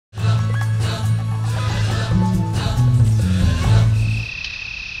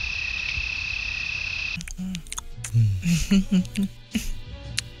Girl,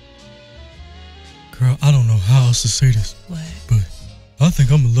 I don't know how else to say this. What? But I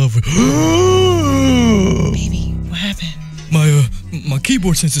think I'm in love with. Baby, what happened? My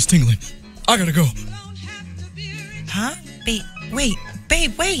keyboard sense tingling. I gotta go. Huh? Wait.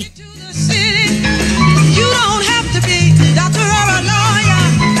 Babe, wait. You don't have to be a doctor or a lawyer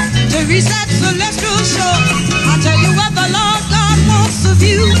to reach that celestial shore. I'll tell you what the Lord God wants of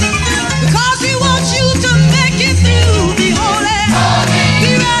you, because He wants you to make it through. Be holy,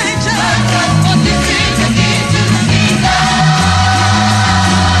 be righteous, for this is the kingdom of God.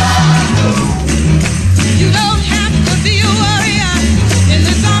 You don't have to be a warrior in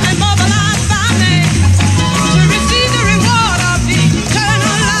this army mobilized by me to receive the reward of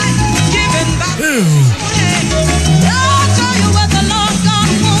eternal life given by Ew. I'll tell you what the Lord God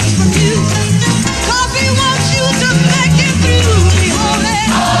wants from you, 'cause He wants you to make it through. Be holy,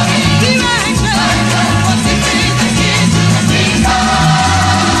 be righteous, for this is the kingdom of God.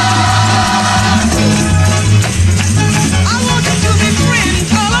 I want you to be friends,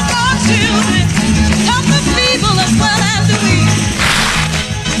 all of God's children, help the feeble as well as the weak.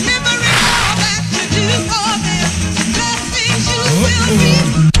 Remembering all that you do for them, blessings you will reap.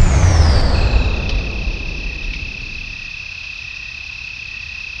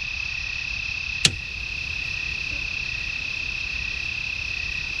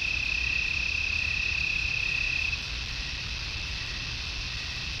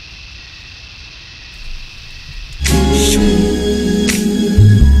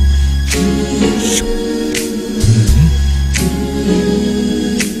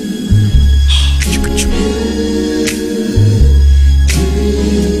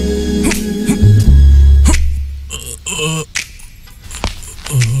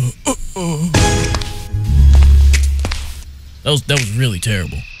 That was really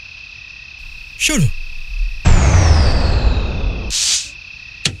terrible. Shut up.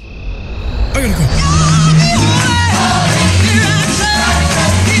 I gotta go.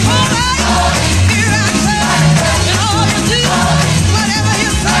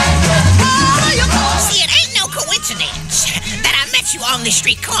 See, it ain't no coincidence that I met you on this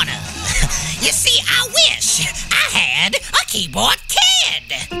street corner. You see, I wish I had a keyboard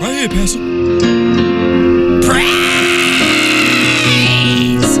kid. Right here, Pastor. Praise!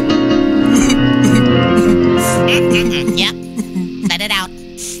 Yep. Let it out.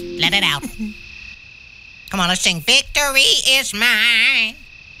 Let it out. Come on, let's sing. Victory is mine.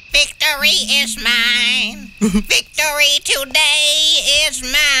 Victory is mine. Victory today is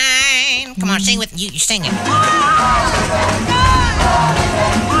mine. Come on, sing with you. You sing it.